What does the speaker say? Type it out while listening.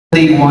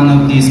day one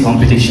of this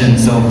competition,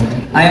 so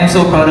I am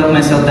so proud of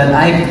myself that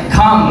I've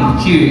come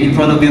here in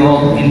front of you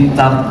all in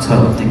top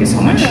 12. Thank you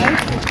so much.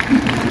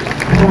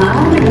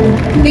 Wow.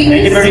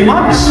 Thank you very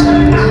much.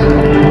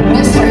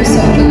 Mr.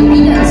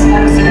 Filipinas.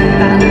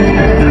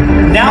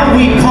 Now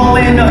we call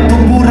in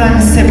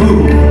Tuburan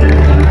Cebu.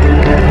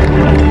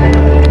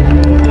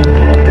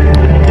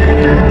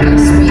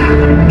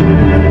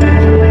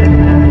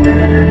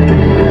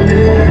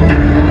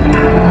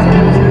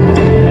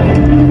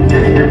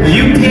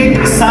 You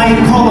pick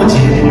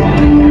psychology.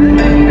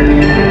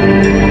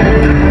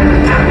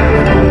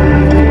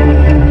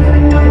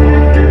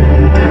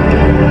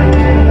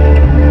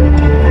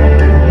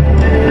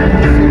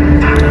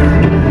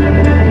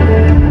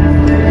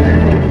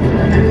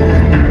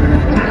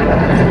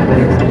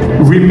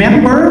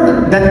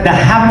 Remember that the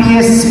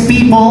happiest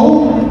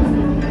people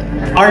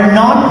are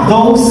not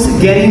those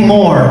getting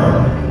more,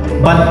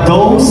 but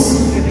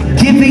those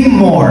giving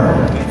more,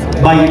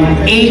 by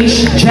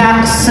H.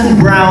 Jackson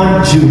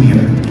Brown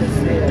Jr.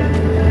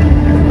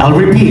 I'll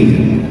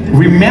repeat.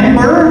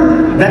 Remember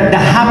that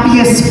the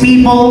happiest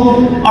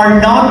people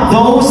are not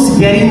those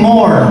getting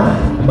more,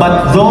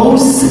 but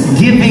those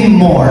giving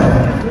more.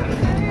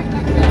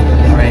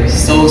 Alright,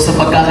 so sa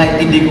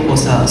pagkakaintindi ko po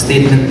sa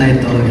statement na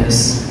ito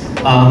is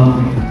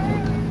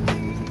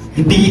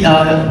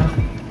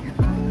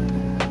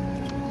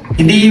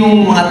hindi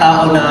yung mga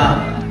tao na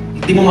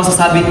hindi mo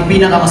masasabi yung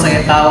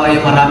pinakamasaya tao ay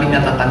yung maraming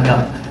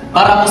natatanggap.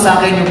 Para po sa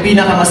akin, yung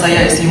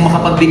pinakamasaya is yung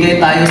makapagbigay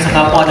tayo sa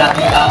kapwa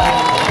nating tao.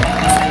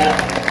 Masaya.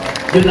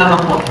 Yun lamang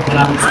po.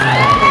 Maraming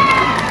salamat.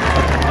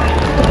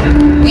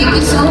 Thank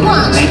you so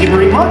much. Thank you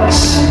very much.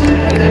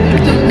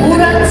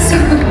 Tuburan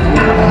Cebu.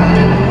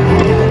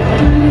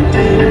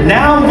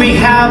 Now we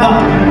have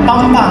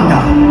Pampanga.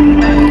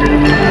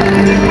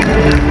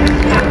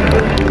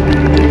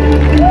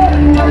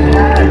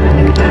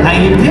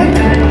 Kindly pick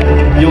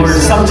your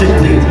subject,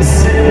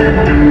 please.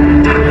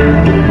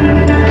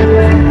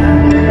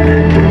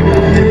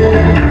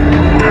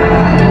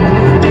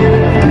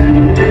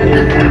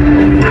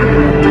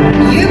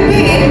 You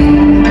pick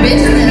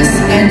business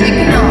and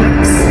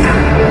economics.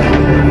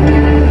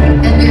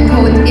 And your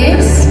code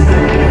is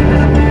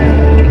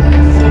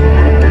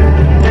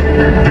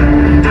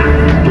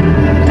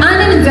an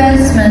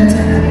investment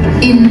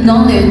in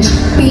knowledge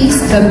pays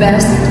the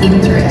best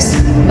interest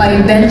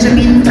by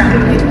Benjamin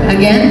Franklin.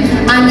 Again,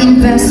 an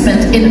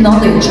investment in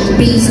knowledge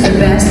pays the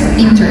best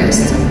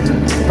interest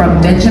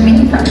from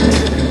Benjamin Franklin.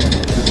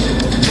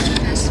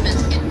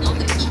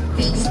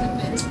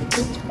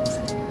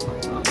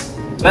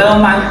 Well,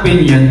 in my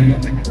opinion,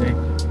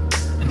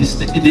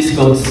 this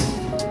goes.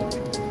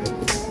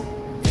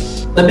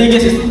 The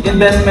biggest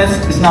investment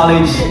is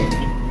knowledge.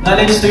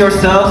 Knowledge to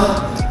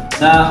yourself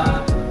na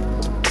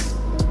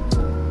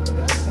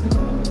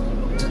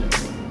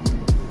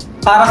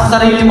para sa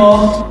sarili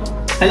mo,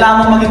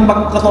 kailangan mo maging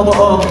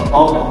pagkatotoo.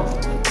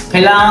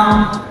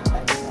 Kailangan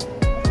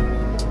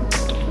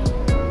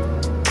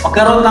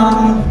magkaroon ng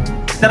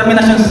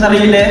determinasyon sa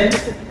sarili.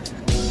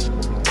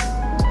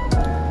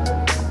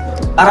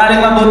 Aralin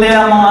mabuti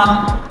ang mga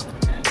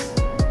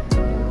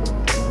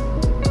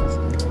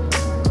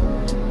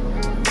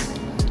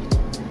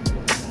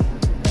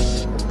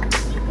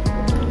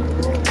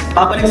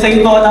babalik sa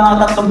ito ng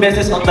 3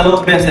 beses o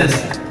 2 beses.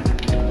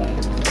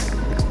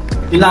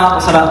 Yun lang ako,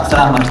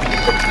 salamat.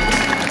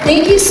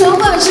 Thank you so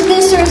much,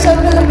 Mr.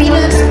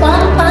 Filipinas,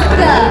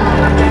 Pampanga.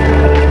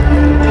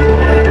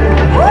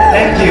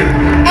 Thank you.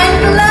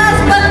 And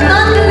last but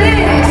not the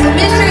least,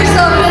 Mr.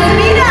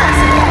 Filipinas,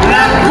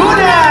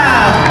 Laguna!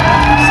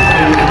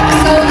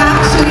 So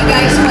actually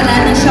guys, wala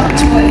na siyang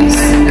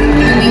choice.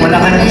 Wala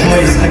ka ng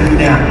choice,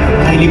 Laguna.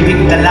 Kindly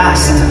pick the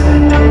last.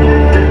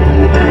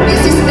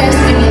 This is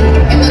destiny.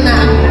 Ito na.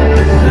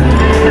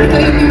 Ito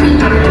yung pipili.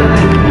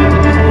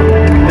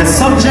 The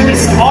subject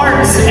is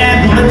arts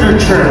and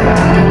literature.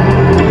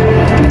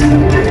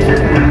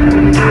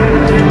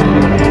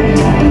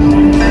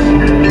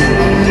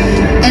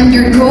 And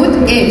your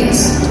code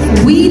is,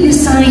 we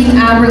design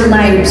our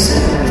lives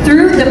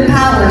through the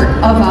power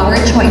of our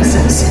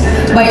choices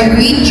by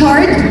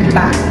Richard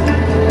Bach.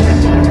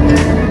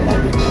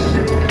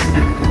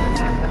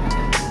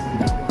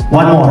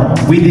 One more.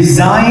 We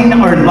design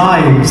our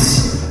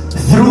lives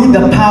through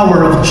the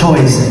power of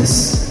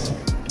choices.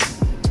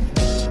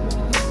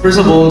 First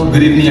of all,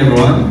 good evening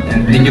everyone,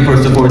 and thank you for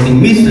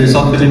supporting Mr.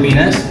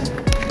 Filipinas.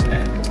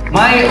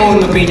 My own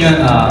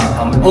opinion,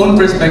 my own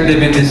perspective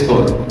in this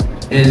code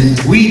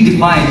is we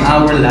define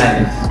our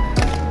lives.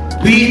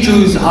 We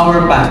choose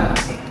our path.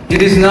 It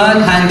is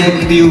not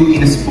handed to you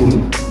in a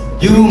spoon.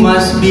 You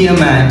must be a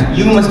man.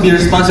 You must be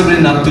responsible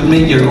enough to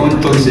make your own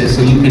choices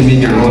so you can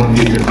make your own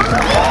future.